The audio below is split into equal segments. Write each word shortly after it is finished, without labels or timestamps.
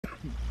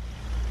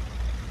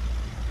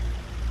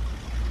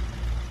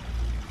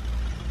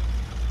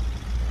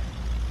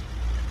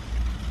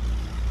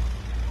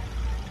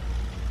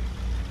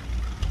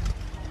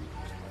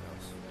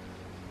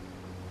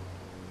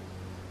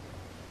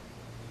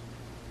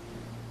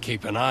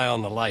Keep an eye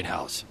on the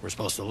lighthouse. We're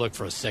supposed to look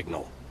for a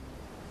signal.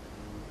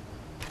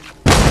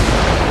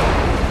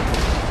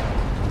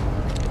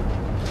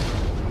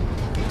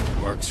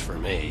 Works for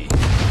me.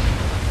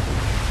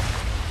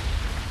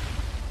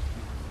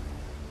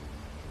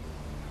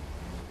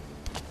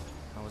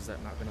 How is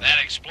that not gonna... That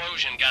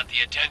explosion got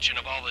the attention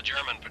of all the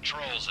German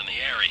patrols in the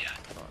area.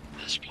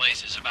 This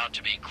place is about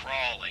to be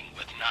crawling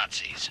with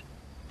Nazis.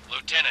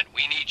 Lieutenant,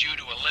 we need you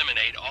to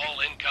eliminate all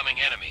incoming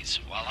enemies,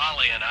 while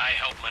Ollie and I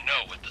help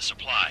Minot with the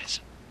supplies.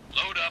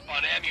 Load up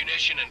on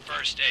ammunition and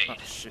first aid.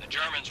 The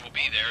Germans will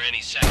be there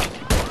any second.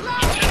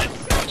 Lieutenant,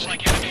 looks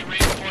like enemy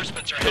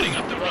reinforcements are heading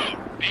up the road.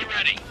 Be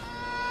ready.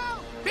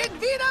 Bin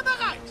wieder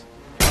bereit!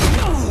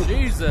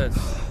 Jesus!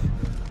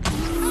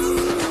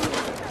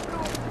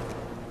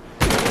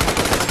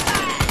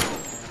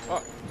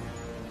 Oh.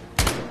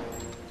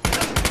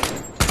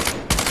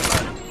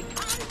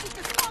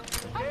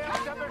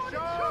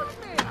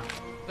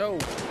 No.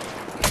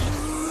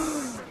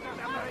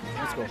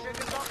 Let's go.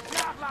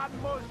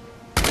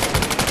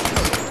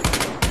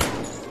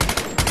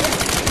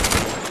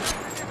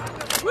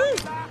 Woo!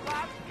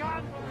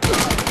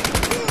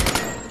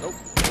 Nope.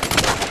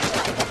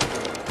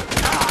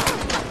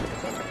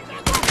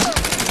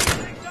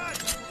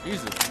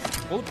 Jesus.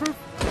 Bulletproof?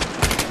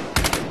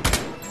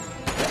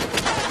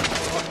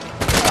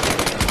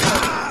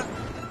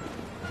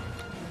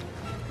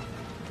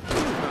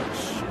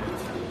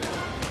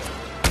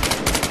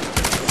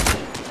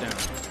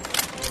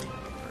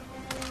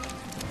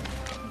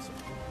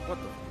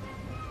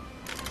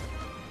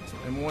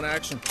 M1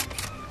 action.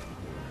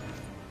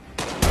 A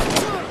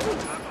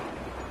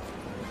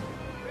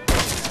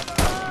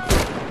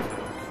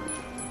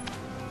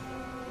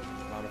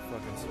lot of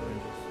fucking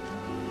syringes.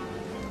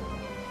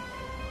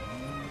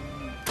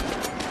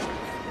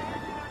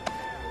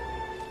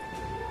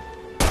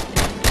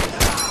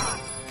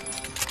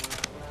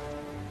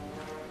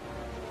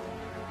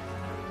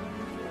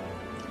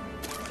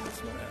 That's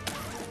what happened.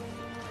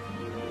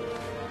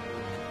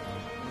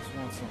 I just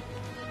want some.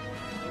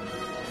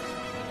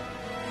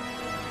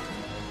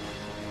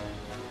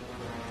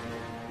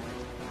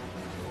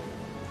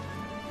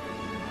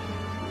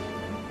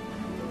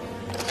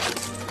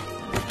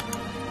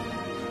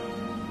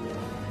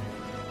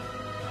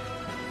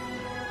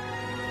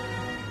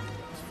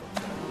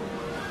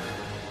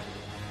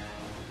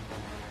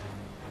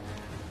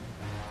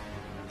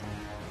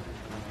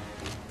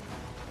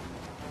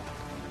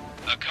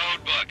 A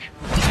code book.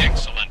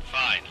 Excellent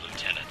find,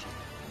 Lieutenant.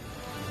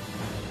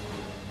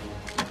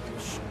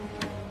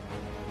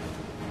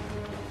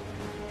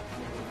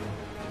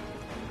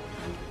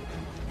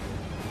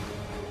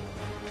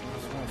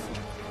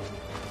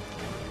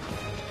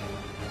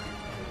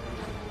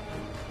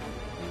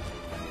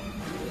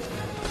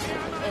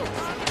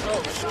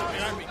 Oh, shit,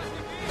 behind me.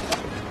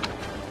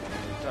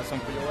 Got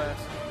something for your ass?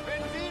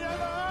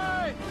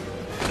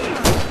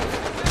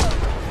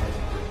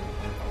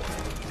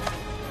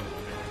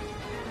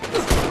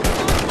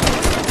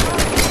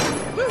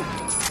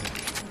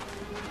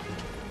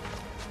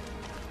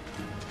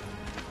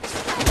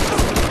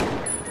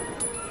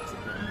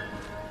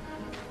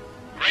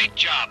 Great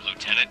job,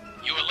 Lieutenant.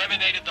 You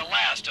eliminated the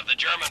last of the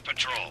German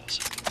patrols.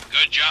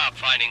 Good job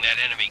finding that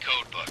enemy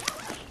code book.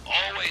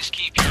 Always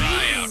keep your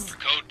eye out for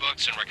code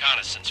books and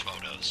reconnaissance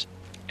photos.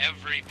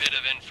 Every bit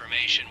of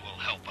information will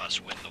help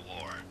us win the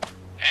war.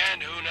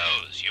 And who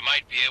knows, you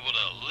might be able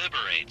to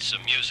liberate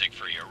some music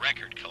for your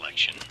record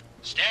collection.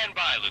 Stand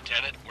by,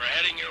 Lieutenant. We're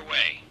heading your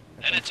way.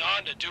 Then it's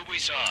on to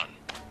Dubuisson.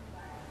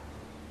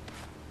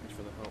 Thanks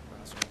for the help,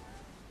 master.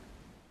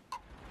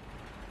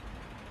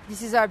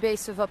 This is our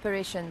base of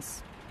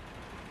operations.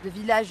 The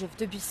village of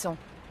Dubuisson.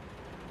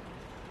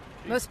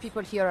 Most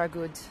people here are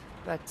good,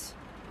 but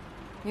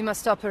we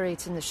must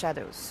operate in the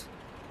shadows.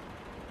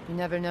 You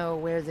never know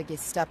where the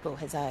Gestapo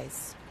has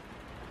eyes.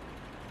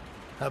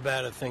 How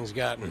bad have things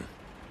gotten?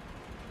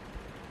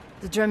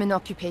 The German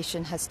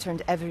occupation has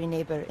turned every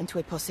neighbor into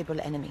a possible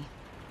enemy.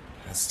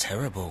 That's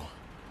terrible.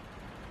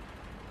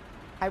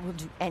 I will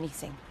do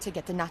anything to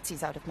get the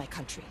Nazis out of my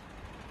country.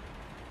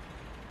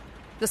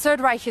 The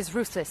Third Reich is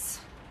ruthless,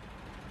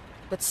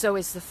 but so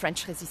is the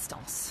French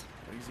resistance.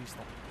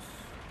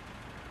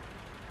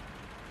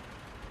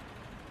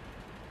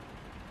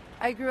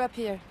 I grew up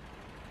here.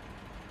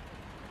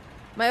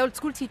 My old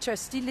school teacher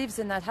still lives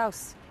in that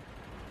house.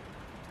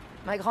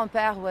 My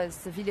grand-père was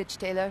the village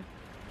tailor.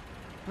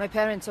 My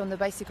parents owned the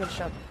bicycle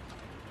shop.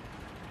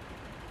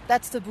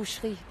 That's the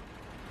boucherie,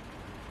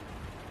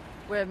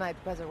 where my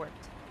brother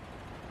worked.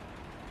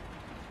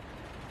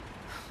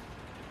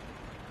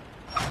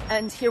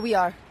 And here we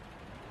are,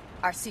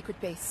 our secret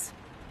base.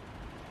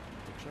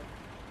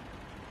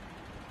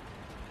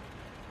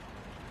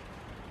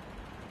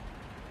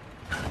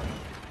 Let's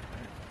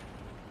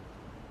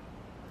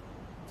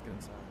get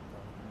inside.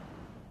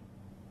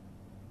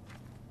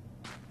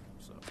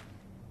 So.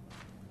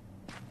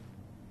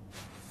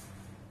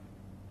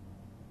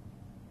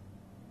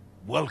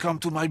 Welcome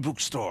to my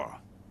bookstore.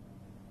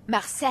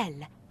 Marcel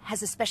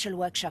has a special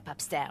workshop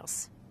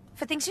upstairs.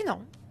 For things you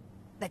know,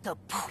 that go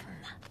boom.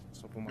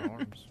 guess. Open my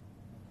arms.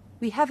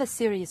 We have a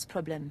serious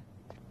problem.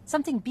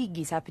 Something big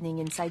is happening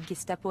inside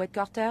Gestapo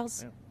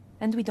headquarters,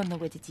 and we don't know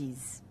what it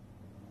is.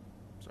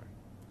 Sorry.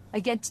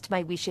 Against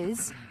my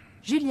wishes,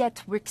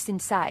 Juliette works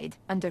inside,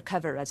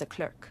 undercover as a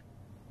clerk.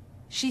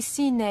 She's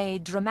seen a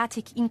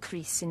dramatic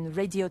increase in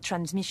radio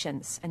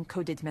transmissions and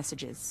coded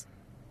messages.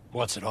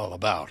 What's it all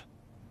about?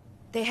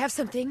 They have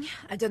something,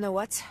 I don't know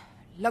what,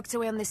 locked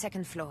away on the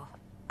second floor.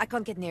 I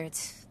can't get near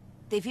it.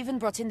 They've even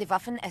brought in the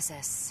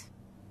Waffen-SS.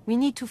 We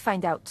need to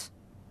find out,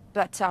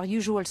 but our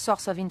usual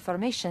source of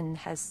information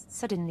has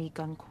suddenly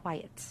gone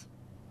quiet.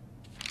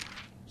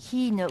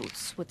 He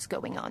knows what's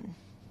going on.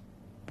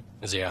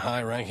 Is he a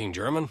high-ranking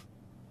German?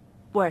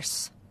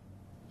 Worse.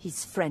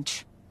 He's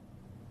French.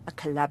 A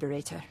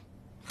collaborator.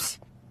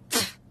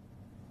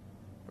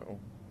 Oh.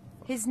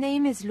 His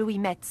name is Louis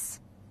Metz.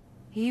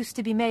 He used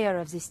to be mayor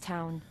of this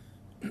town,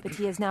 but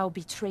he has now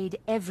betrayed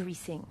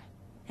everything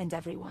and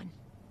everyone.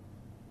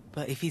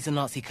 But if he's a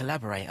Nazi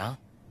collaborator,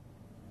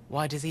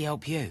 why does he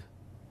help you?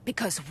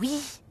 Because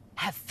we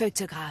have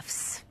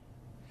photographs.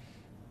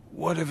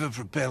 Whatever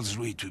propels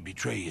Louis to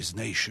betray his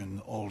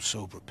nation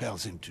also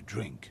propels him to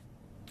drink.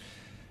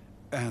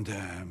 And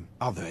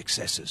other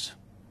excesses.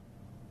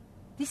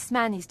 This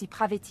man is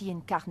depravity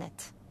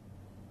incarnate.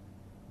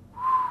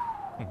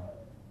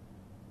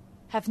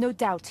 Have no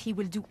doubt he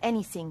will do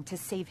anything to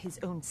save his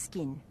own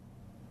skin.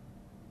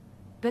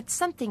 But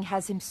something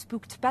has him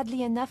spooked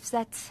badly enough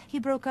that he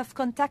broke off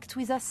contact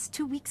with us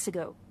 2 weeks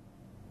ago.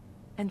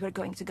 And we're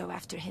going to go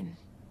after him.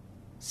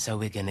 So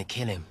we're gonna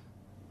kill him?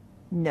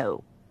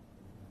 No.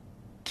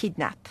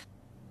 Kidnap.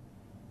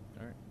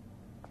 Alright.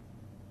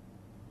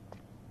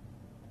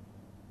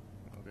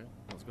 Okay,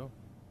 let's go.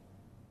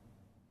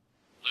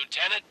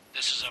 Lieutenant,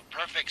 this is a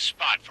perfect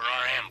spot for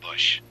our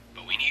ambush,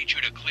 but we need you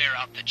to clear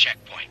out the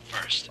checkpoint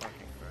first.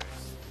 Fucking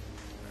Christ.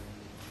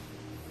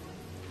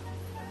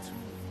 Two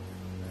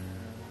there.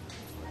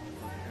 Looks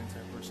like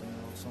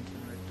anti-personnel or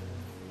something right there.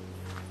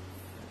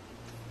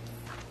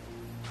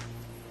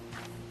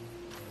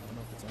 I don't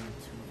know if it's only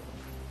two though.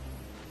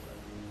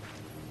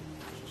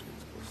 Let's just get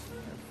as close as we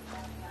can.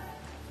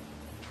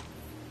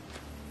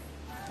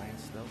 Plain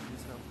stealthy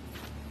as hell.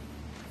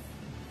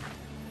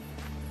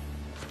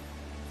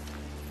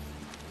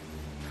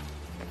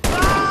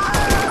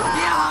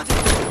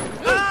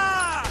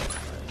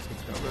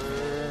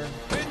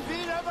 Bin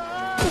wieder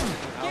bereit!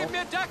 Gib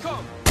mir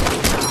Deckung!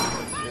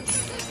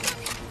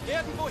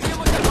 Irgendwo hier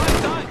muss der Mann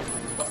sein!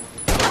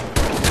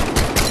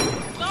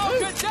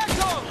 Brauche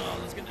Deckung!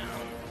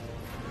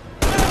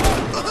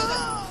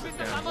 Bin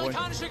das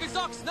amerikanische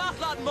Gesocks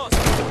nachladen muss!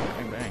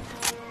 Bang bang.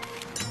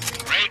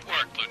 Great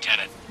work,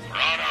 Lieutenant. We're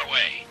on our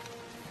way.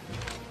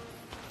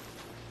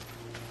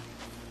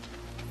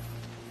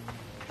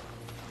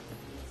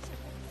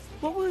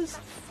 What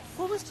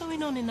was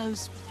going on in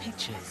those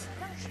pictures?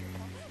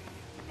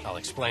 I'll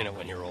explain it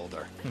when you're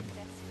older. Can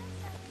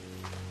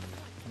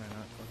I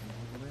not fucking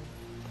over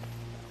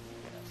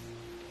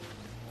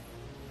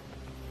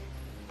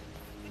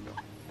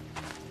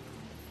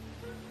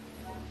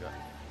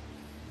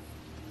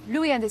there?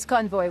 Louis and his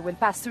convoy will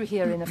pass through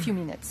here in a few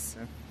minutes.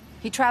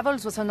 He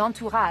travels with an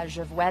entourage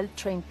of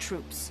well-trained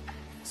troops,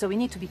 so we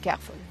need to be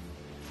careful.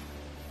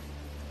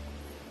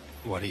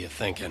 What are you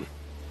thinking?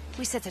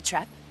 We set a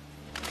trap.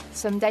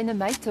 Some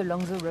dynamite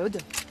along the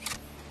road.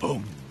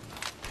 Boom.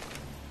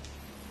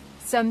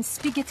 Some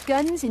spigot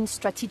guns in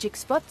strategic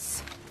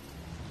spots.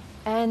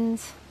 And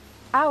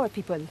our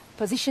people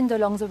positioned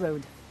along the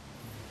road.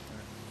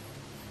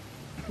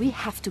 We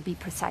have to be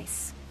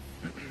precise.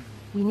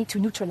 We need to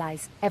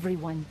neutralize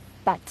everyone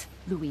but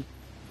Louis.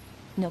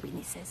 No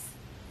witnesses.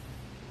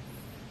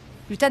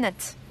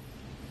 Lieutenant,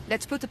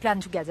 let's put a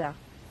plan together.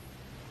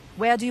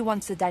 Where do you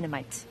want the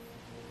dynamite?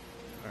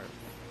 Alright.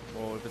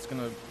 Well, if it's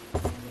gonna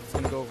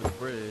go over the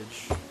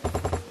bridge.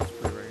 Let's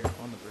put it right here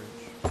on the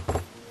bridge.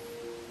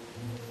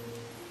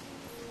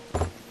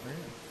 Right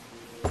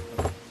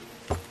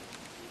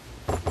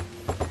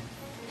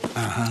here.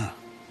 Uh-huh.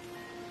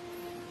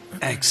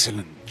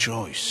 Excellent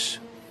choice.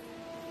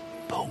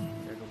 Boom.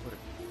 Yeah, go put it.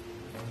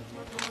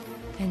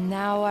 And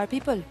now our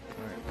people. Alright.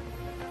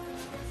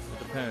 It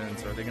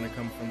depends. Are they gonna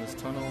come from this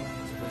tunnel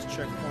to this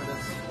checkpoint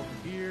that's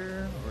over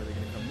here? Or are they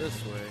gonna come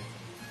this way?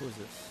 Who is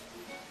this?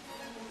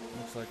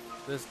 Looks like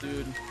this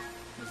dude,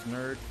 this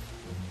nerd.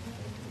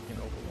 He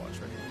can Overwatch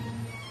right here.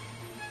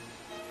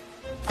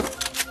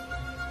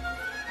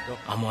 Go.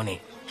 I'm on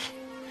it.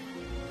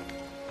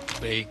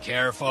 Be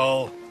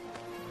careful.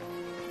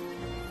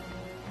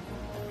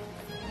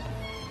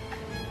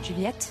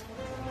 Juliette?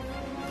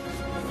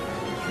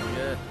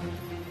 Yeah.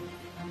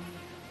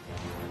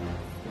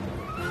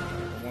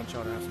 I want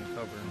y'all to have some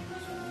cover.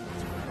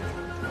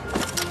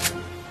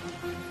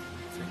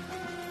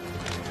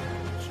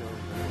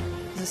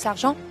 The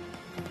sergeant?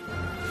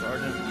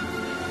 Sergeant.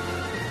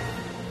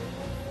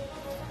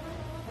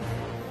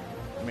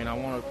 I mean, I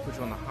want to put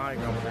you on the high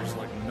ground, but there's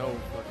like no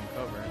fucking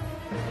cover.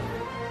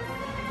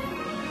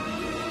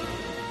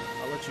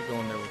 I'll let you go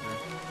in there with her.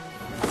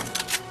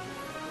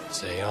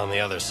 Stay on the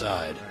other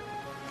side.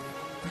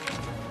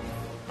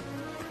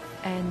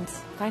 And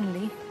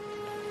finally,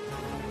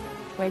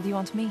 where do you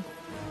want me?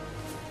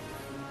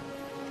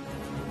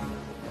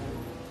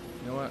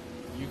 You know what?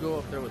 You go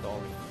up there with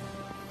Ollie.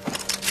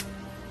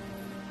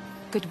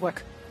 Good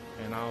work.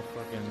 And I'll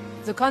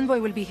fucking... The convoy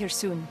will be here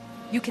soon.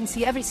 You can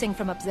see everything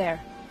from up there.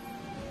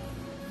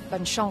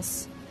 Bonne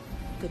chance.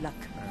 Good luck.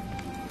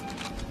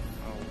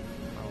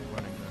 I'll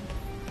run it then.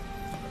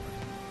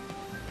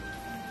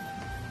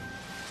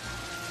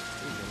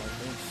 Ooh, you like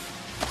this?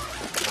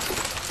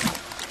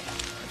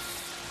 Nice.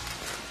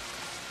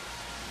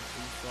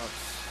 2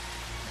 slots.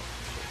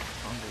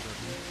 Combo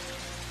ready.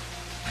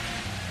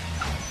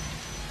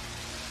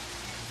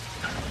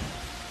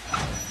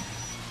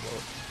 Blow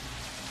it.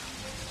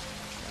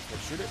 If they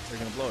shoot it, they're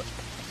gonna blow it.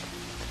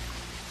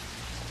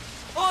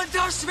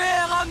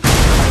 Unterschweren!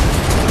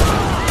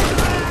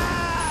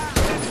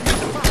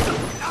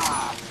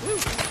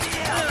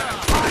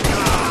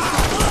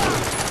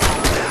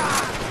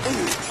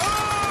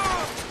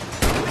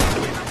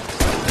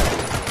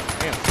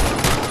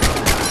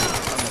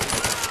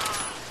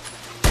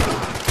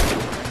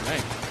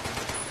 Dang.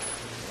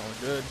 All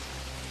good.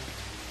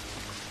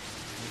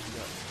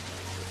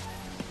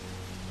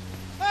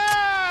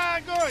 Ah,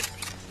 good.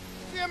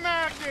 The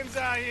Americans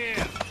are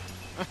here.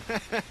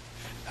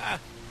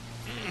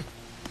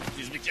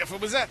 Please be careful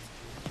with that.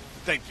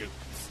 Thank you.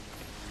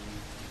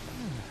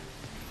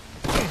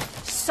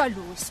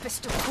 Salaud, espèce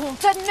de con,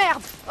 tas de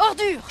merde!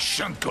 Ordure!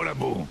 Chant de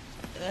collabo.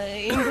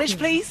 English,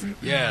 please?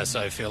 Yes,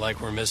 I feel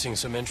like we're missing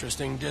some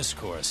interesting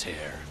discourse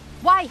here.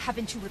 Why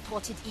haven't you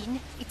reported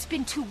in? It's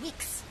been 2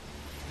 weeks.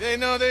 They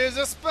know there is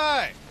a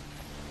spy.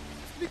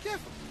 Be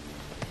careful.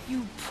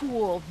 You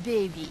poor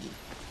baby.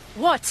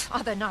 What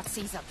are the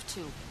Nazis up to?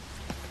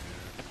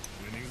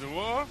 Winning the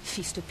war?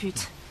 Fils de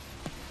pute.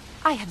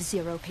 I have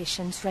 0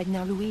 patience right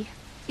now, Louis.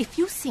 If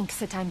you think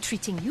that I'm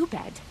treating you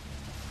bad,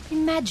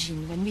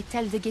 imagine when we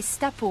tell the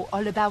Gestapo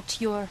all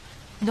about your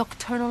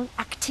nocturnal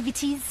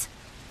activities.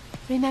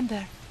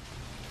 Remember,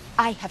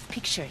 I have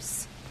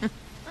pictures.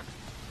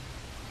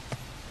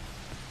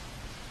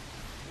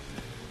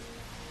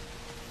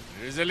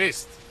 There is a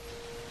list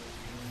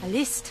A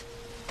list?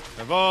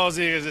 of all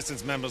the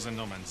resistance members in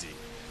Normandy.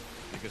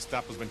 The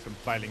Gestapo's been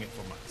compiling it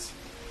for months.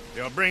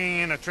 They are bringing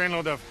in a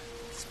trainload of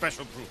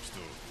special troops to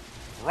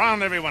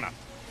round everyone up.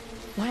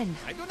 When?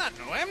 I do not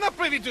know. I am not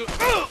privy to...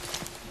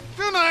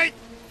 Tonight!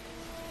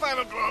 5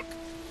 o'clock.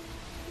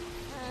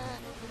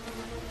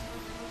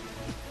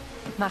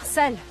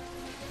 Marcel,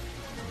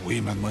 Oui,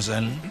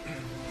 mademoiselle.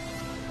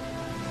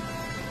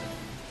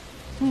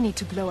 we need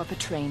to blow up a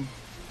train.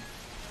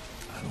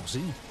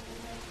 Allons-y.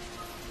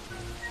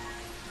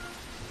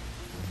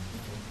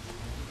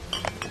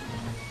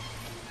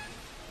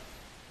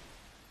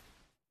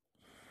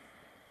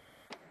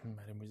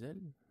 Mademoiselle?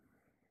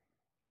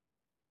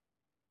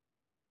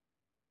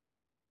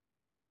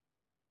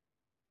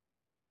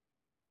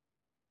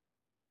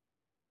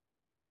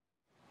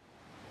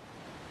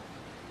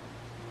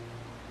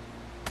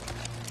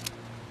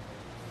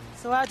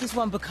 So how does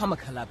one become a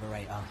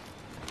collaborator?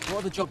 What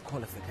are the job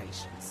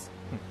qualifications?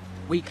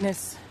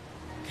 Weakness?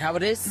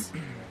 Cowardice?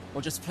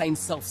 Or just plain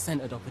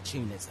self-centered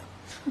opportunism?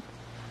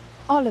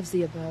 All of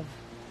the above.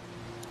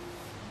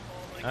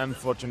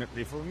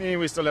 Unfortunately for me,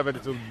 we still have a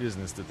little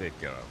business to take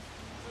care of.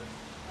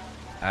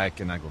 I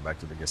cannot go back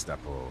to the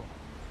Gestapo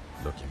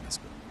looking this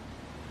good.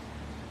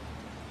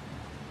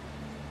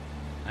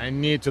 I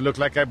need to look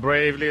like I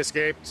bravely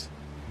escaped.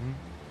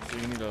 So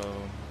you need a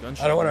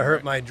gunshot. I don't want to wound, hurt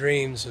right? my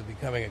dreams of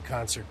becoming a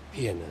concert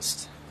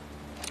pianist.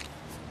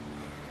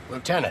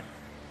 Lieutenant,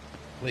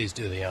 please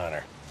do the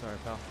honor. Sorry,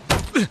 pal.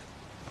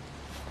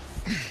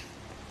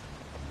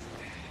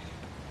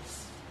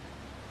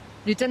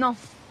 Lieutenant,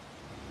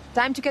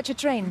 time to catch a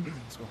train.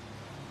 Let's go.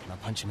 Can I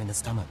punch him in the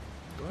stomach?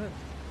 Go ahead.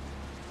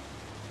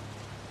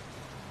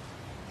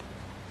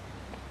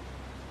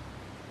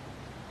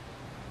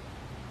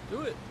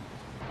 Do it.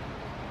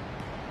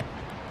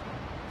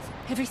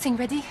 Everything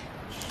ready?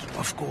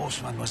 Of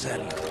course,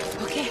 mademoiselle.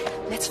 Okay,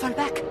 let's fall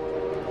back.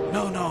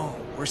 No,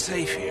 we're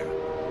safe here.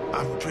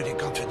 I'm pretty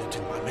confident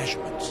in my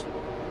measurements.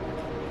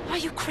 Are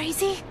you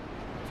crazy?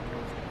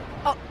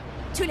 Oh,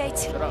 too late.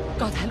 Shut up.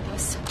 God help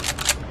us.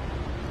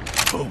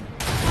 Boom.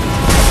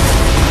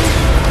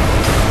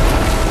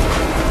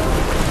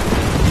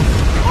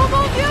 Oh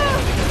mon Dieu!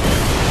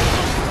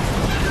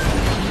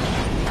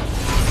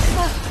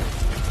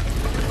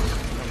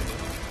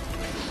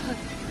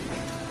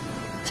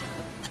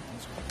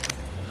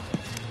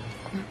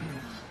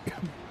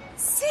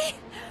 See?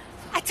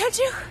 I told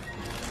you.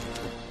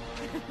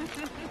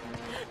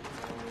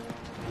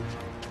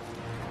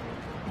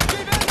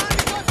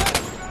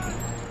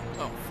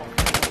 Oh, fuck.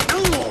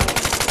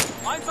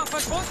 Einfach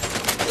verschwunden!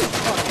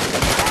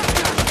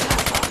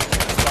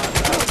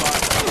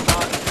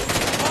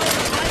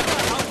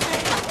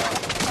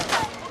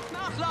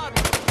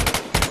 Nachladen!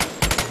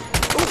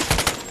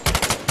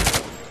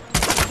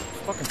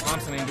 Fucking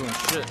Thompson ain't doing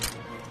shit.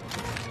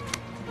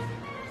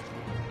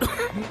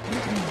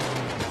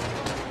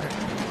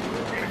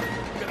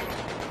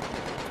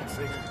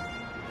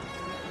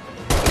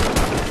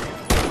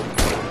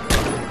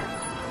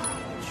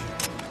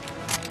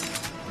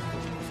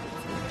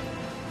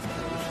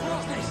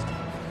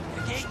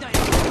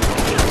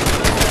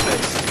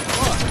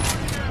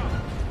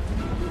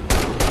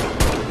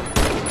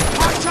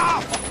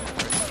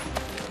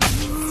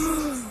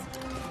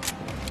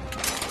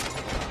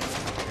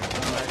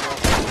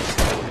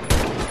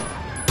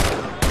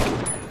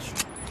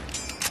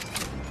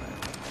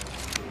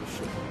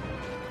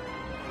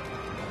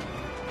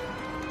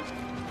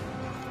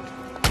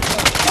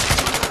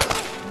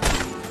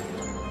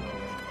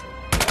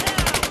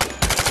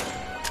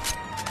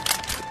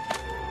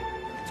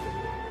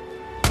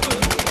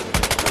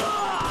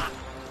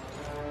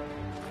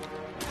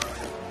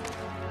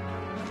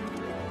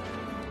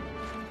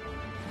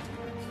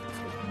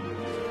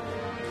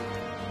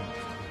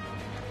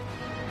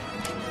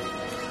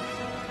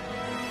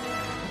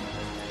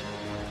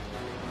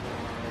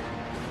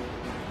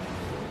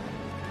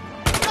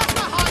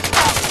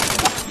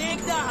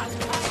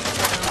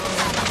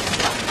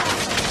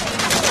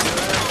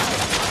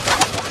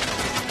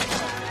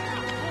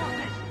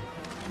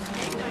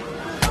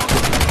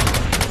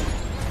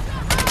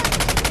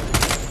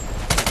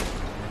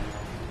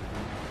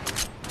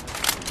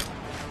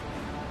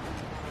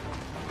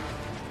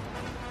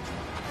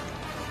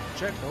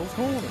 Check those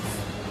corners.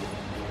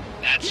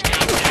 That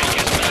scout tank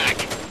is back.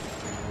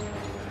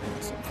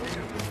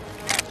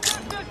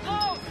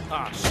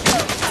 Ah, shit.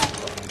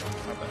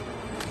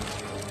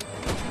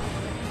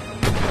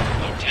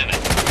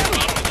 Lieutenant,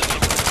 follow the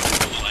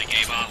rules I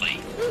gave Ali.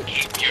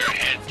 Keep your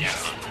head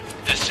down.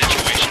 This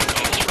situation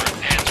calls for a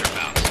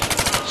Panzerfaust.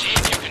 See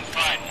if you can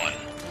find one.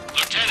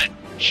 Lieutenant,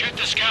 shoot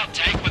the scout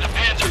tank with a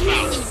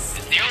Panzerfaust.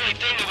 It's the only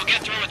thing that will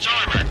get through its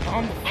armor.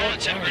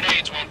 Bullets and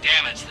grenades won't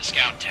damage the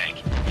scout tank.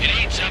 You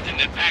need something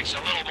that packs a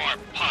little more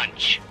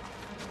punch.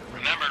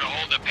 Remember to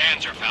hold the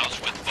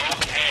Panzerfaust with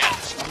both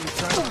hands. I'm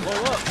trying to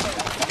blow up.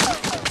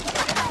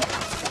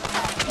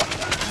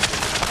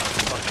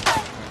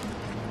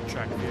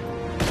 Track vehicle.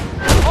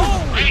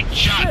 Great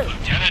shot,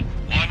 Lieutenant.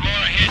 One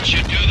more hit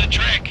should do the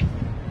trick.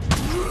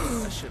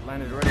 That shit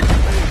landed right in my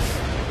face.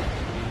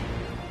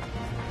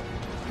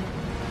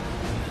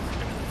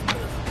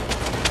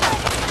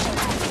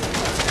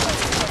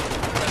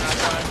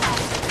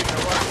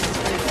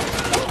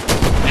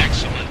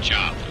 Excellent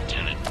job,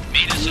 Lieutenant.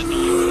 Meet us at the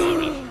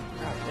locomotive.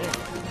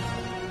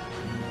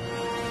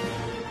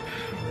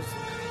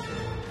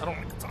 I don't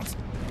like the Thompson.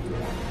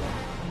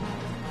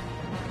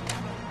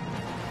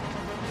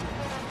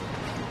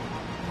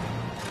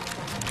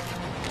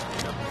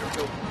 Yep, here we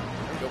go.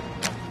 Here we go.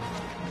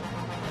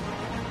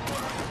 What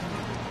are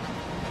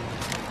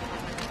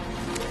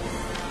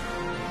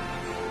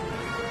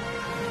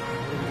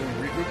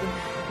we doing? Regrouping?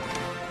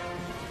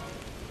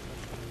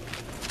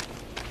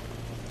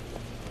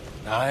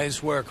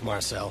 Nice work,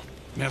 Marcel.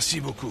 Merci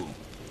beaucoup.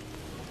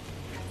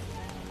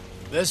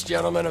 This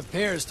gentleman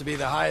appears to be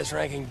the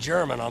highest-ranking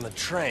German on the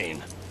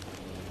train.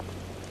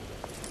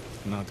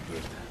 Not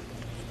good.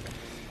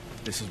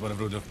 This is one of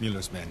Rudolf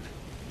Mueller's men.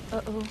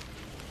 Uh-oh.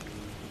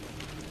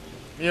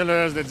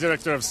 Mueller is the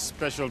director of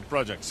special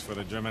projects for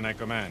the German High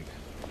Command.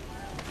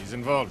 He's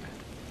involved.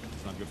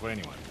 It's not good for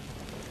anyone.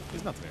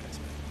 He's not very nice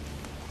man.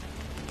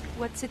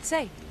 What's it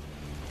say?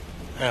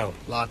 Well,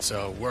 lots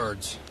of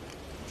words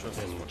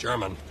in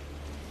German.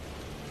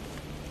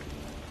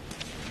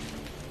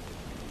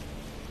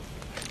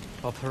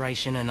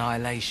 Operation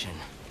Annihilation.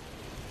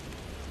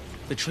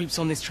 The troops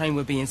on this train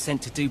were being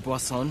sent to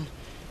Dubuisson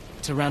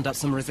to round up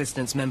some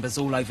resistance members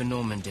all over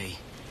Normandy.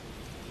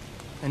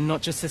 And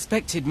not just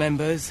suspected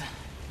members,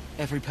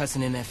 every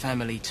person in their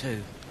family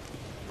too.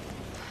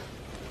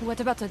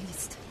 What about a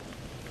list?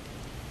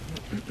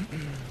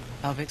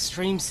 Of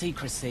extreme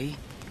secrecy,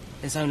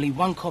 there's only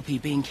one copy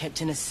being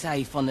kept in a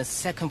safe on the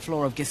second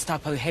floor of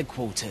Gestapo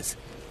headquarters.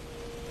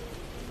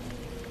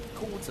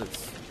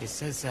 Quarters. It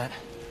says that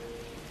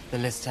the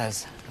list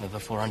has over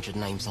 400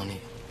 names on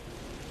it.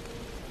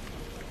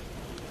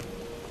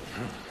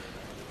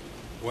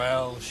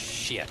 Well,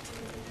 shit.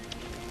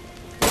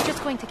 We're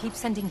just going to keep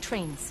sending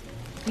trains.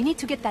 We need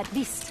to get that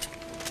list.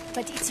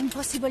 But it's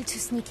impossible to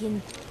sneak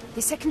in.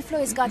 The second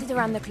floor is guarded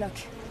around the clock.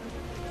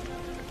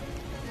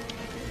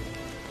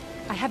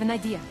 I have an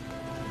idea.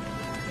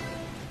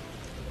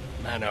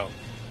 Mano,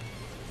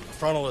 a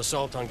frontal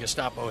assault on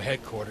Gestapo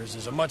headquarters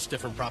is a much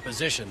different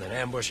proposition than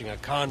ambushing a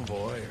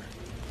convoy or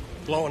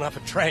blowing up a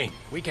train.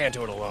 We can't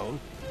do it alone.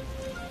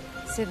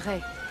 C'est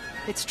vrai.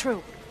 It's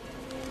true.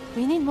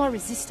 We need more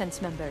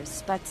resistance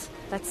members, but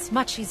that's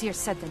much easier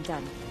said than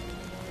done.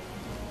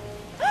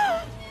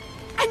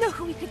 I know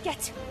who we could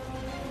get.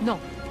 No.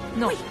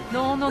 No. Oui.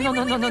 No, no, Oui, no, oui,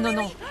 no, oui, no, no, oui, no, oui,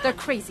 no. oui. They're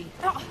crazy.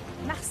 Oh,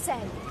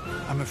 Marcel.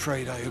 I'm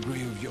afraid I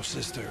agree with your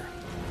sister.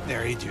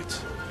 They're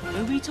idiots.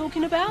 Who are we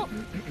talking about?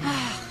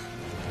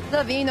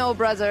 The Vino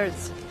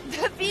brothers.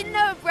 The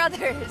Vino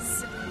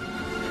brothers.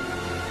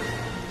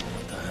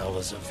 What the hell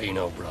is a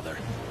Vino brother?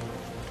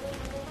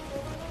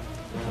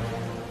 Alright,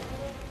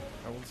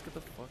 well, let's get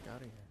the fuck out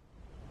of here.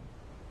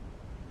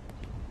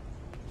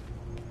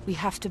 We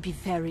have to be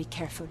very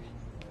careful.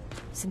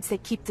 Since they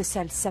keep the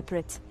cells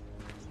separate,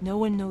 no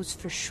one knows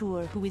for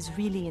sure who is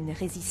really in the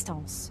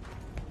Resistance.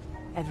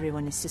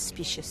 Everyone is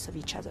suspicious of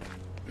each other.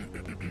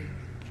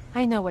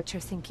 I know what you're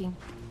thinking.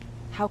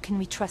 How can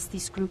we trust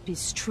this group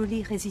is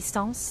truly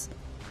Resistance?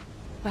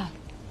 Well,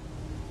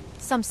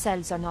 some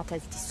cells are not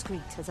as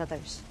discreet as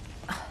others.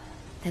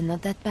 They're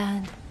not that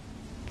bad.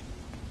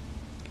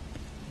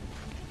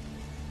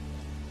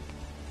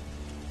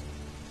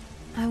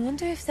 I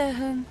wonder if they're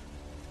home.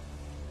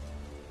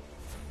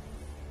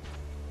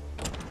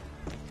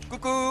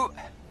 Cuckoo!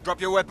 Drop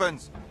your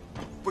weapons.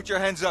 Put your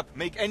hands up.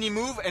 Make any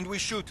move and we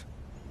shoot.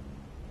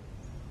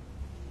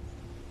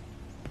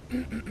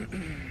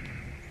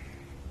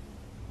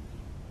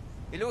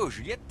 Hello,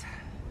 Juliette.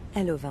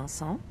 Hello,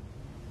 Vincent.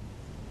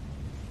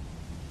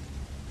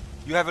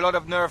 You have a lot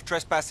of nerve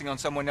trespassing on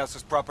someone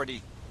else's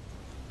property.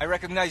 I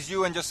recognize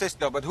you and your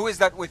sister, but who is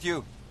that with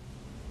you?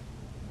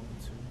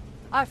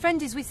 Our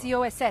friend is with the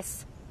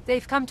OSS.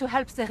 They've come to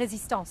help the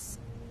Resistance.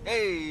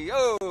 Hey,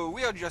 oh,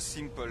 we are just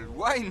simple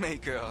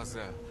winemakers.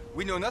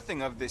 We know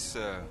nothing of this,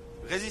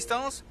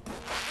 resistance.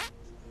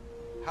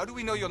 How do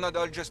we know you're not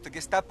all just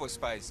Gestapo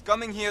spies,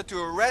 coming here to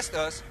arrest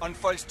us on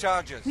false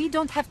charges? We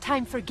don't have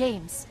time for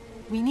games.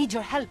 We need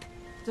your help.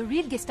 The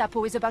real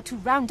Gestapo is about to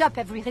round up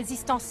every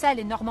resistance cell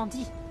in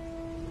Normandy.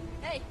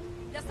 Hey,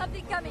 there's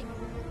something coming.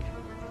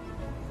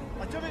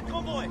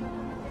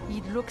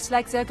 It looks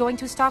like they're going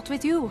to start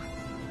with you.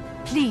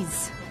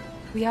 Please,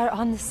 we are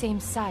on the same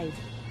side.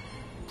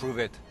 Prove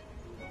it.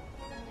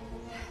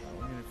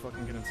 I'm gonna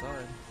fucking get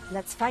inside.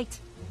 Let's fight.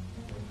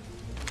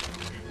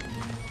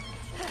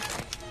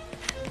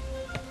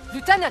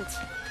 Lieutenant,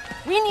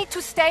 we need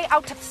to stay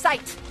out of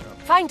sight.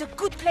 Find a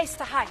good place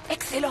to hide.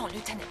 Excellent,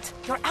 Lieutenant.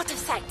 You're out of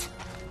sight.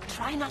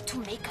 Try not to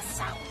make a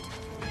sound.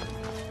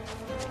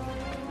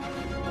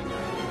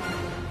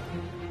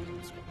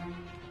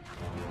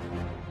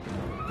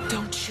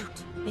 Don't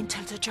shoot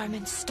until the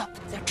Germans stop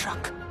their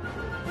truck.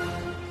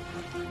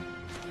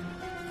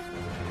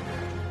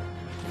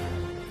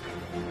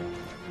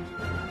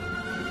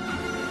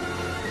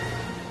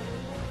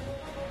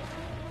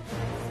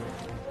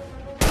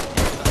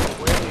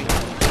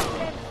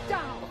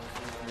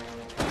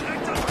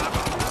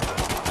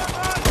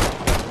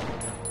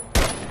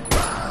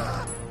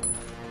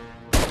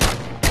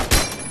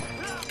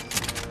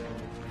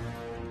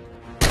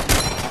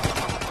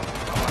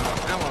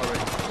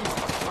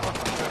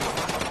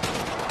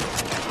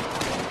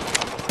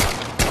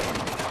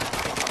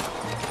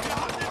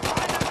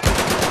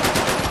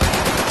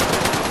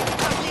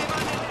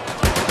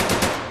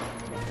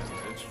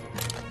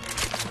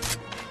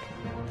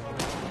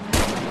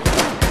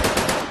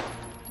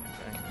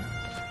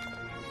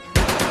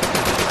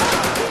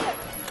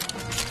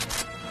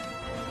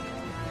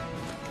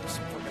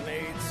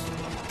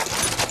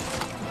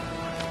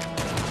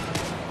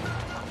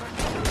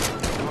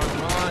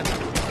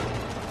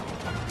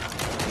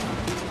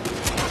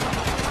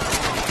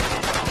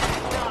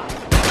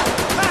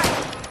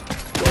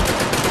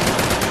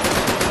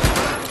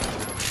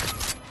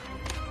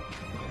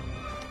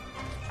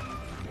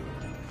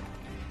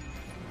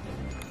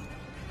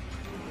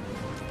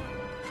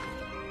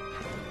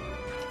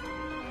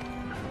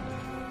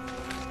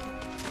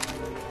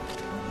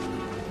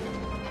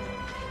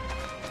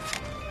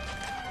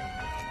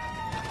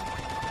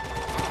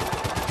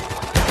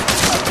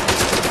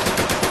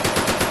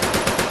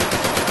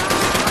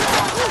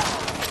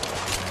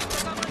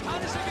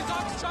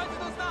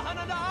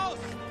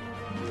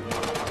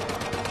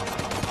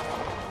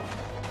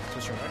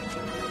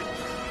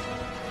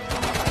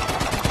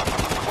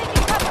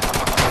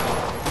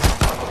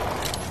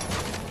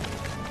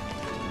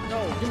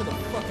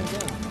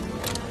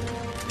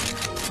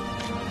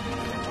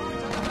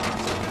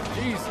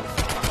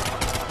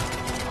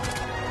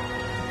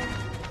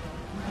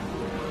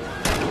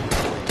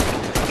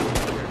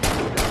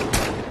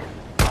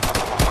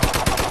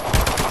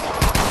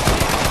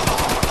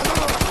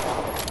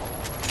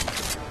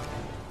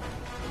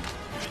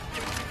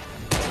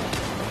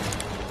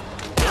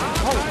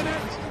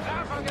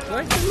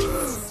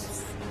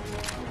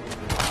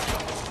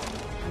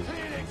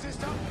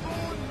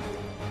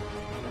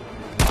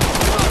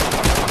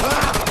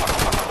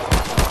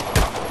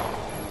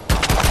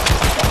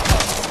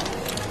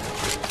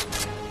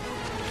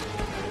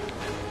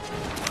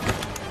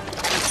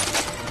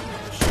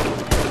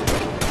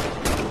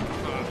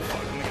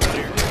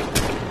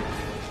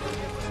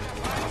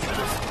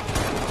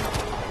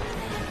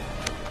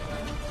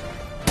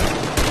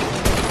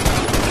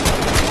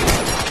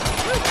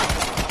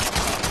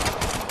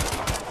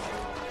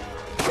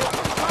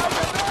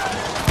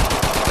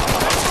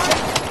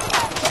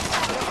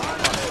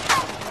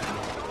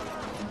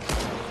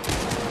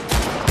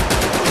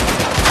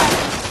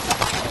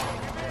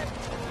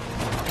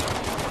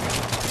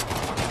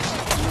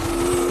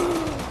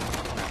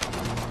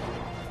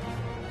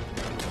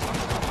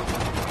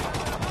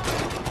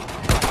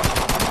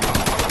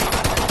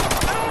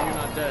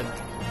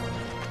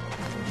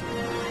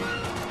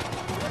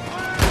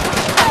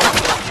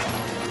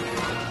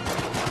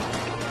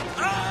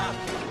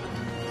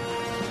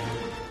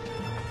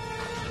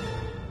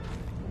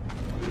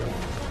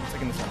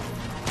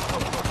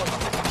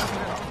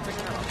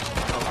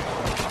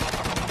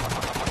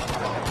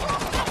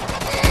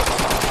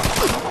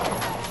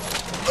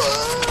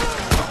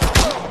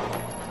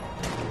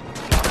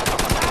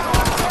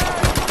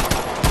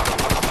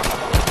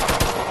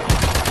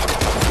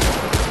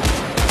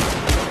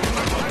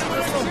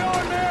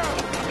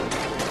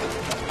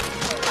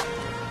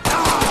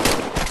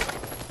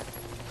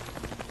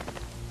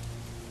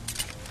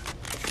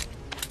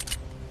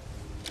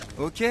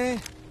 Okay,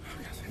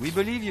 we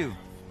believe you.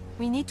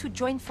 We need to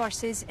join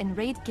forces and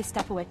raid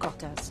Gestapo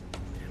headquarters.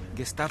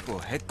 Gestapo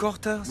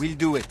headquarters? We'll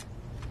do it.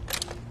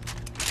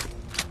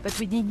 But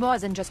we need more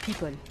than just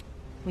people.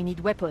 We need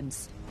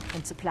weapons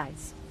and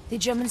supplies. The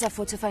Germans are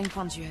fortifying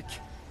Pont-Duc.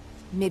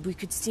 Maybe we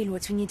could steal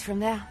what we need from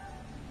there.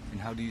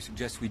 And how do you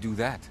suggest we do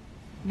that?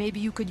 Maybe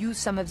you could use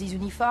some of these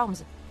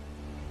uniforms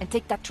and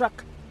take that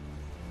truck.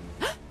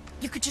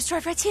 You could just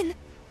drive right in.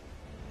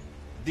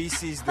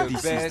 This is the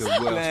This best is the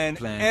worst plan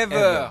plan ever.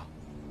 ever.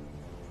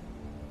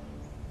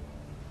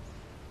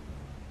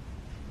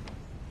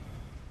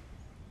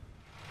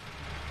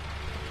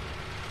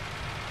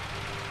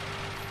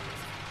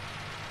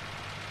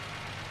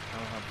 I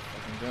don't have a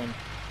fucking gun.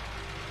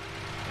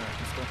 Alright,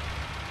 let's go.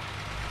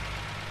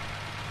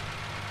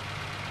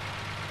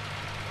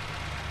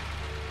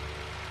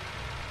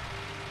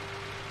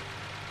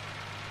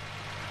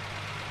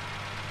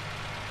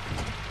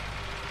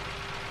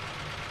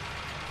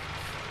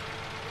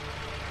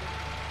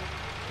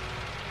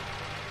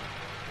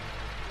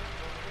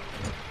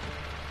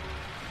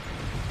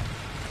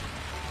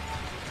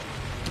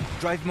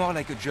 Drive more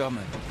like a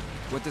German.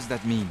 What does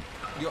that mean?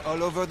 You're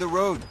all over the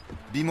road.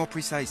 Be more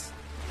precise.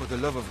 For the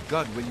love of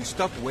God, will you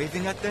stop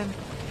waving at them?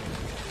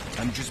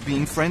 I'm just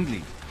being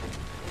friendly.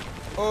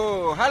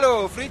 Oh,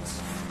 hello,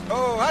 Fritz.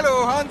 Oh,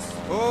 hello, Hans.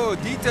 Oh,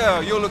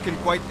 Dieter, you're looking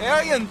quite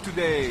Aryan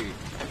today.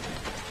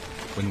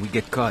 When we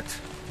get caught,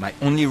 my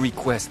only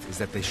request is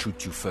that they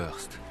shoot you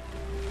first.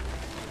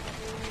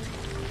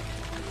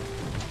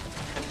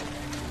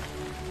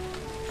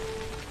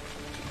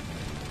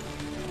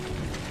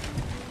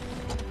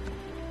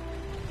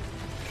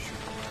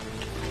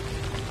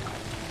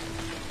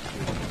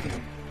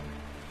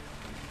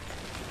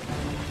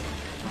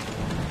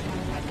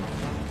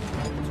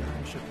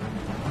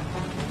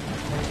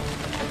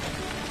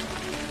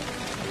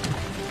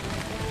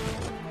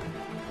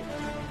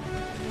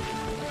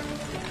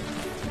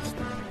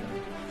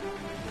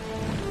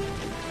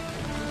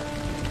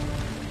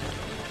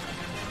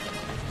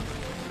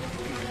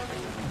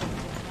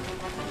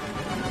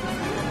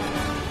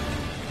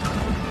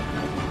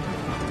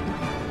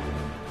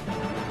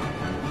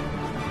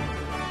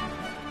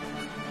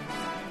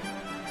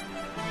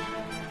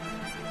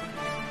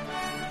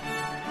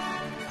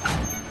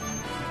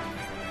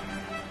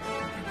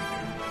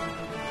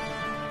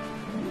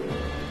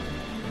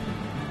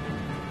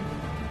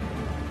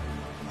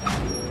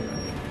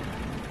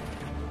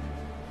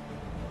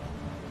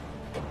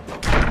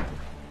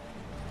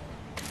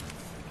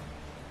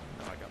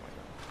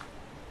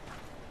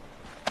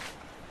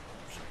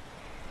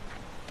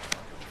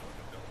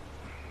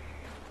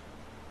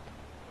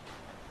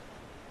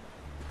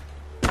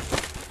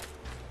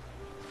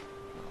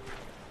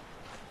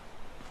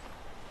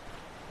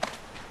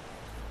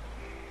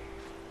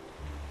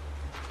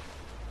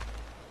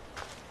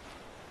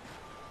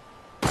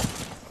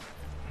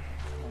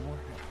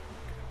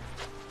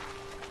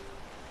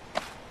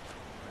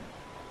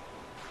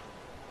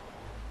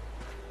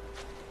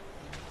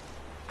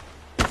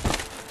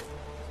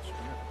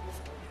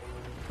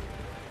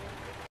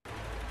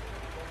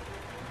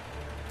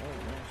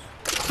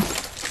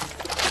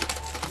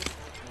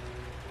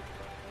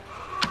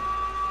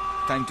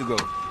 Time to go.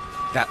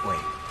 That way.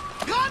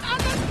 Gun on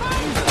the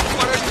spine!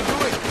 What are you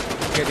doing?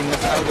 Getting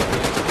us out of here.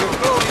 You're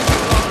going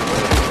the wrong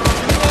way.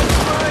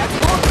 You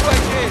won't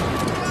like it.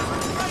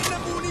 Keine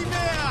Muni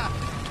mehr!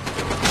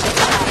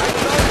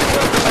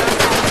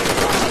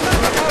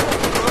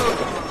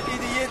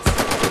 Idiots.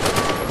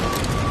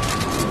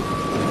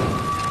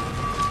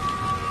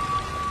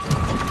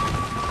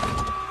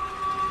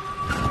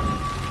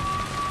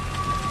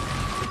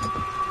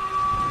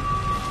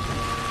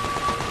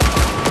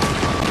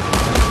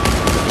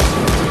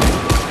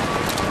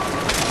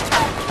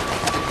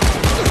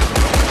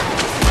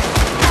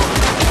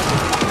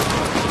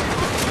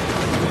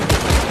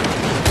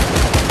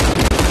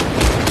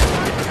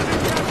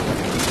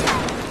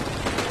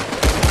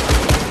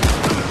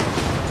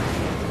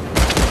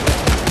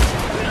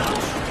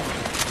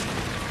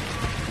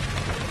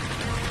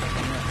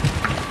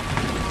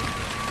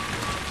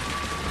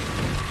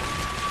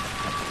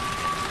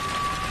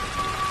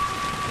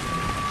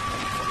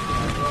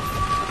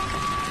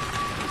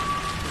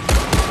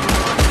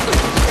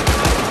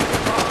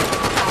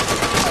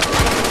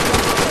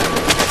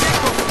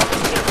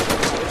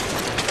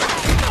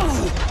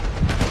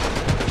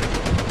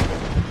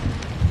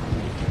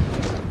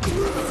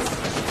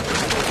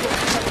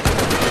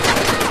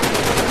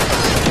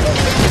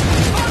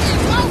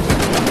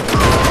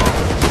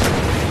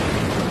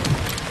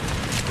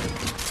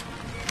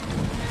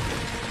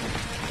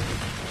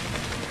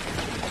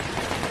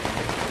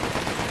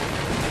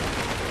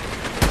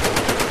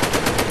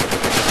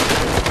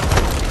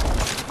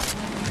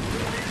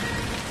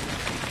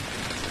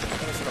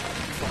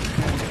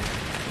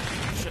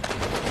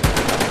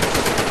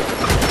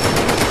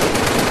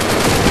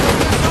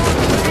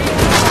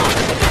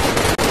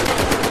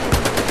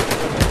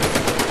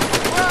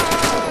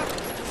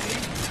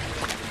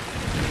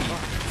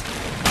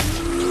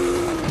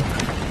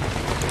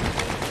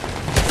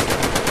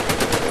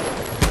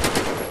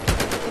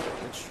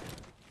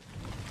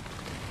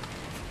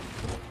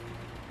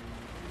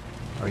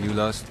 Are you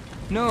lost?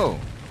 No.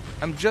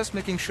 I'm just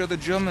making sure the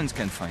Germans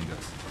can find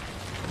us.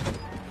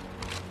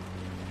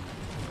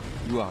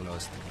 You are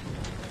lost.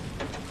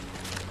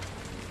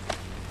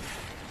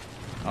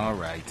 All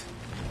right.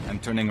 I'm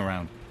turning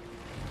around.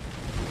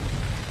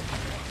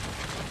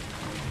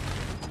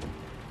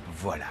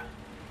 Voilà.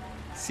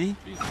 See?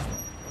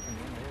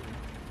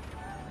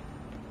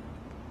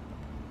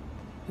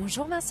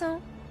 Bonjour,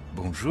 Vincent.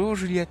 Bonjour,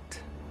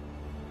 Juliette.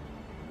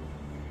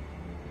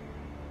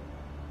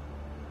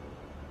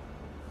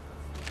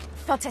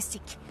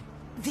 Fantastic.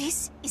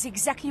 This is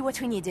exactly what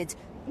we needed.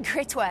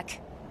 Great work.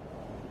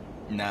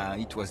 Nah,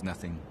 it was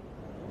nothing.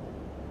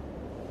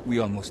 We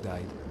almost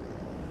died.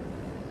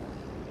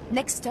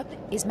 Next stop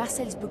is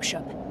Marcel's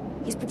bookshop.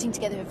 He's putting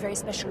together a very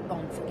special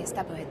bond for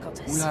Gestapo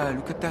headquarters. Oula,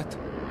 look at that.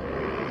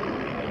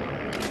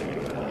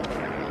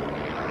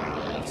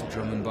 It's a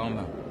German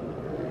bomber.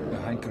 A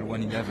Heinkel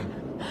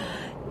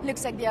 111.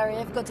 Looks like the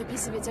RAF got a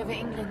piece of it over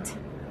England.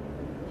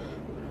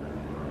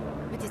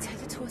 But it's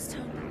headed towards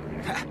town.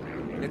 Ha!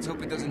 Let's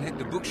hope it doesn't hit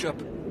the bookshop.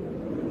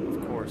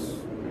 Of course.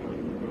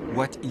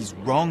 What is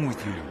wrong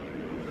with you?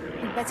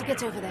 We'd better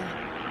get over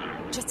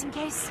there. Just in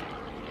case.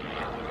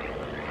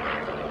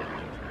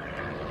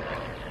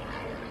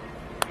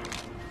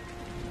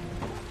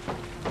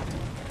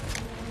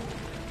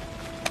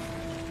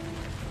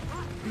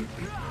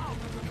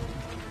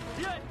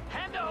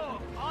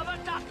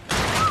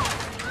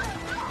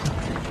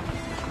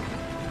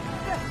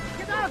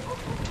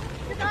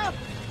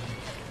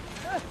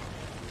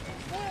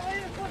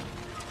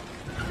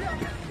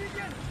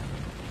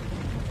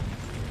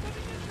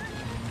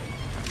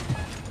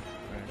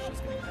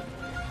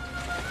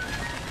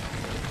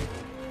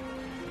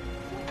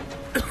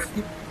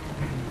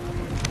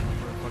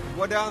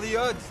 What are the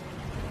odds?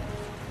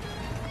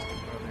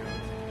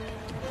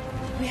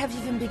 We have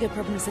even bigger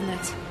problems than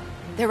that.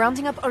 They're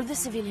rounding up all the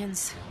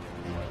civilians.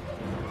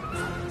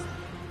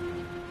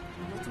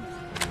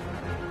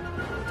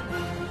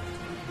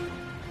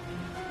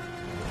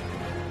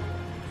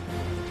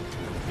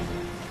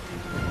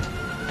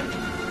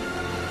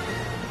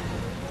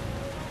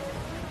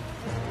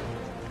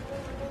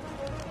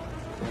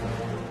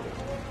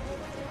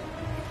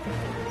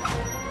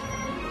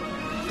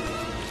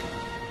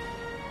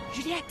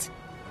 Juliette!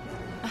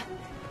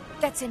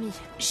 That's Amy.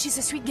 She's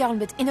a sweet girl,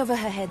 but in over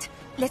her head.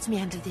 Let me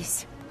handle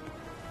this.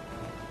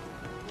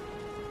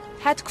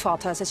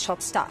 Headquarters is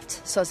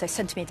short-staffed, so they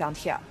sent me down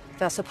here.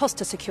 They're supposed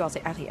to secure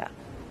the area.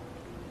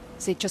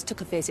 They just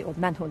took away the old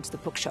man who owns the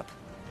bookshop.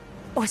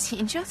 Was he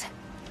injured?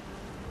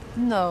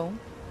 No,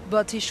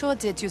 but he sure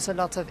did use a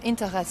lot of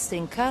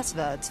interesting curse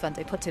words when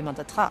they put him on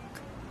the truck.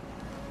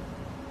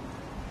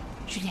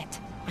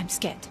 Juliette, I'm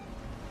scared.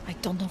 I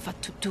don't know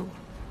what to do.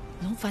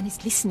 No one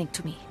is listening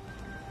to me.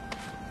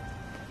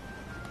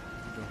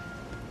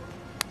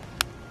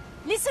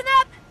 Listen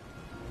up!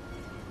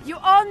 You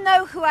all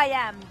know who I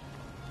am.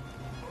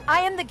 I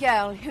am the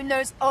girl who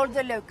knows all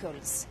the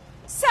locals.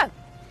 So,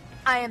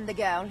 I am the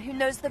girl who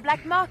knows the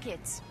black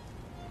market.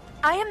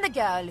 I am the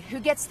girl who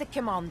gets the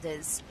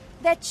commanders,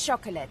 their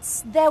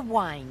chocolates, their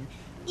wine,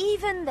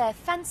 even their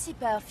fancy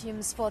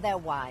perfumes for their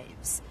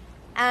wives,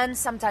 and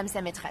sometimes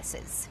their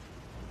maîtresses.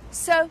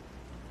 So,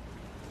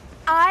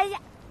 I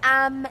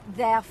am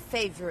their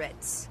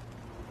favorite.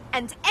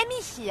 And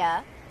Emmy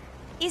here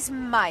is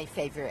my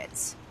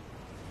favorite.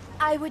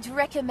 I would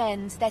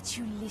recommend that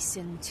you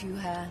listen to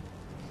her.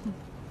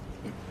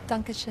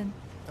 Dankeschön.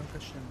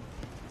 Dankeschön.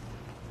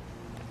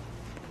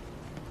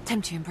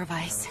 Time to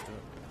improvise.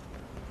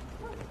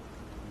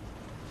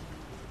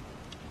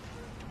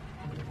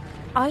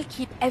 I'll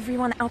keep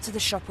everyone out of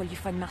the shop while you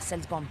find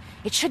Marcel's bomb.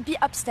 It should be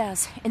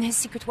upstairs, in his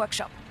secret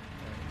workshop.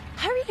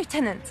 Hurry,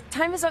 Lieutenant.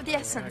 Time is of the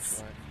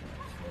essence.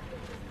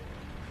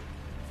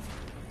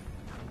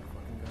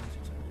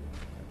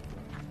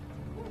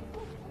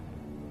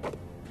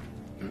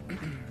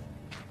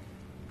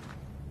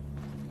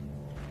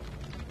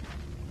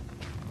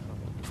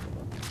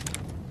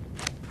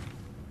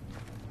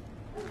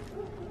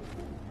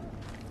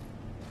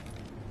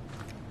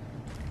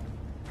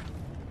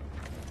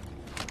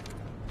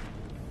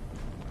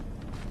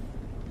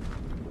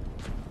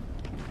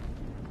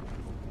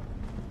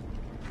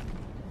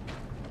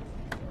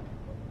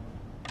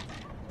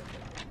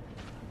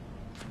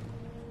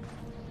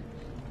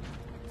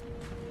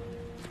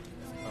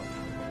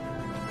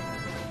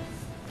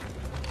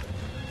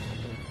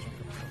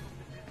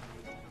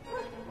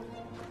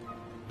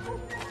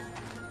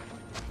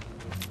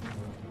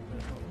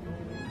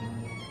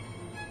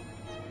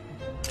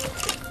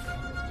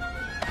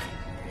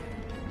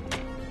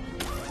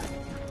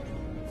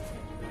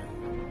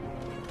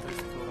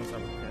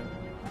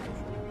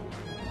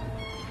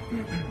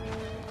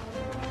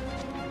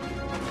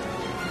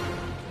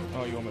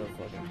 Oh, you want me to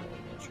fucking tell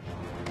you.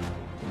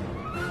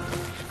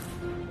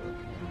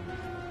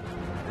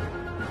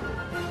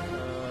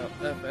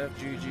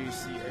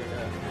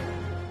 FFGGCAF.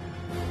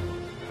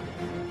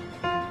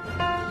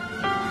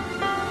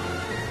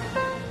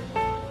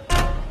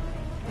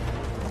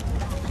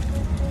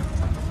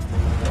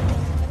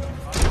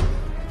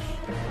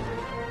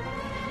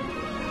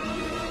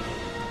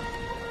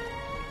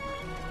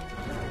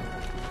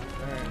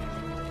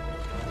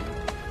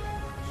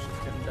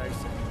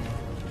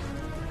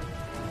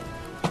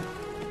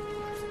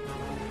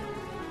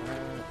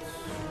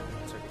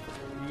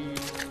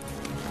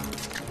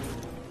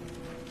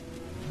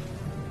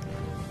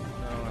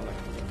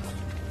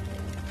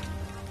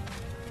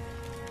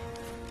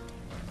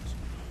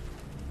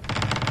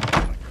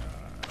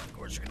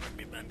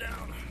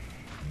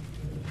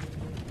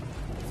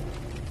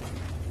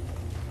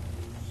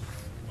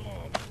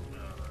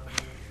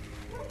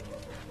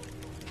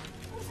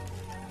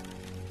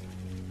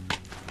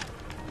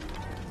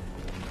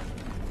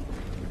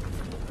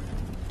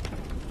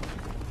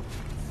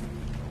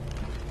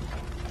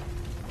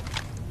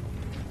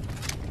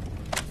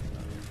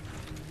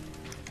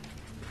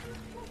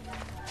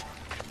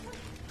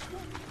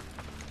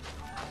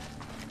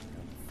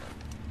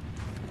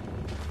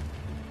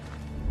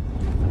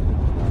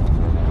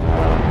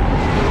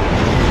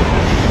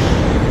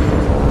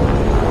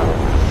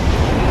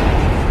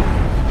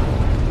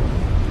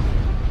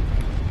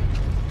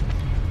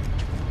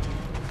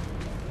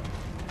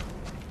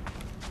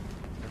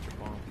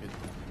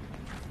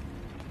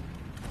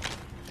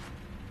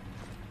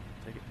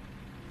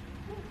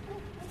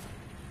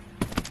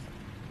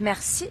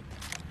 Merci.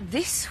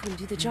 This will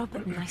do the job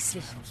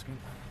nicely.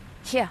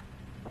 Here,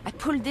 I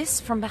pulled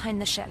this from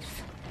behind the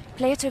shelf.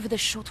 Play it over the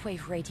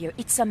shortwave radio.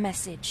 It's a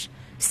message,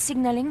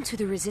 signaling to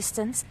the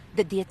resistance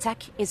that the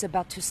attack is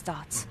about to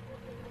start.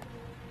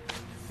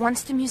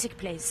 Once the music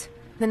plays,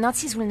 the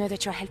Nazis will know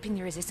that you're helping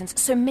the resistance,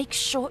 so make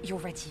sure you're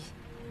ready.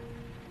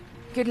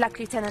 Good luck,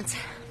 Lieutenant.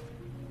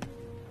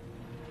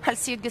 I'll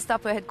see you at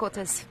Gestapo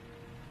headquarters.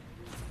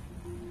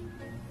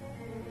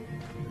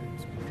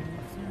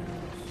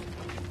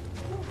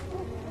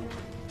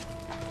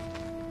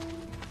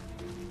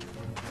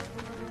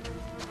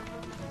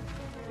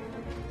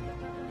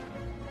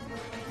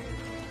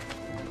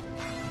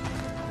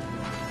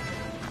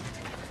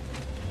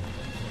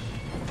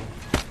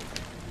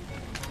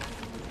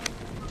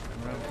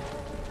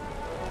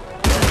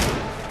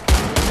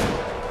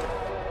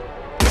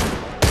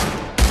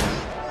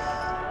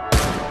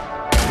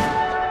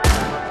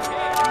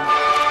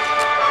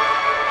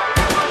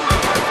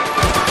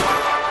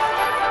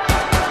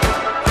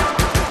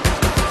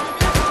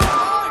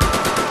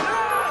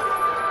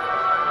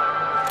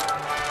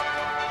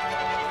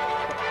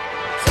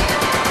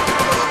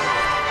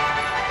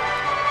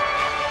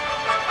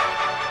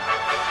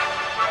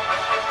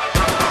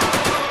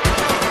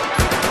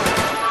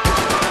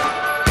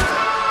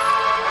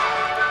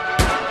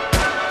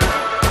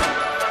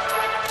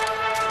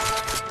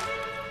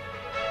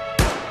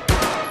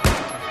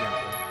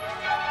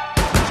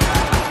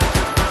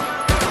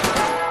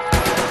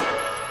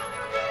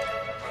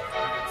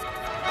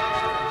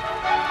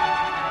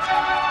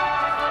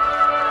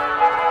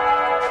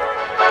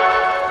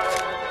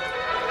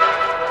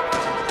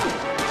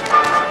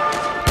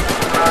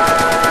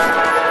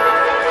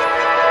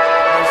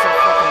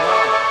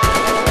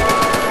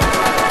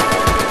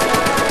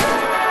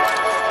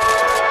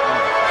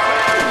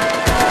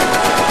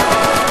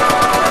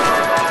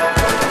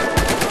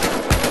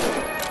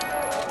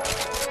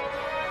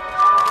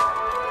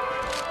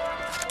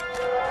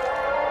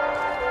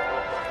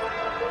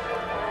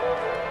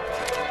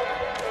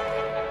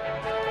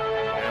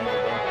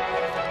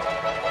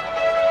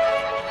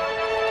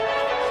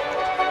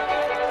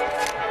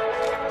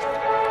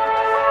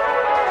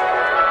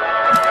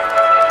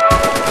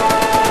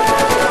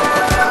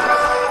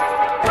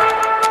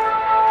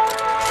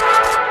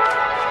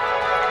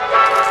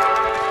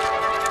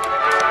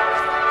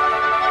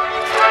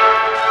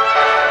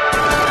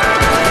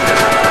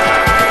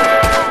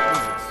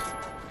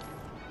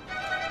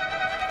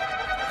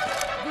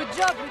 Good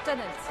job,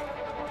 Lieutenant.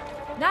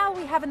 Now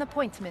we have an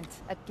appointment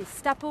at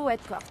Gestapo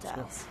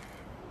headquarters.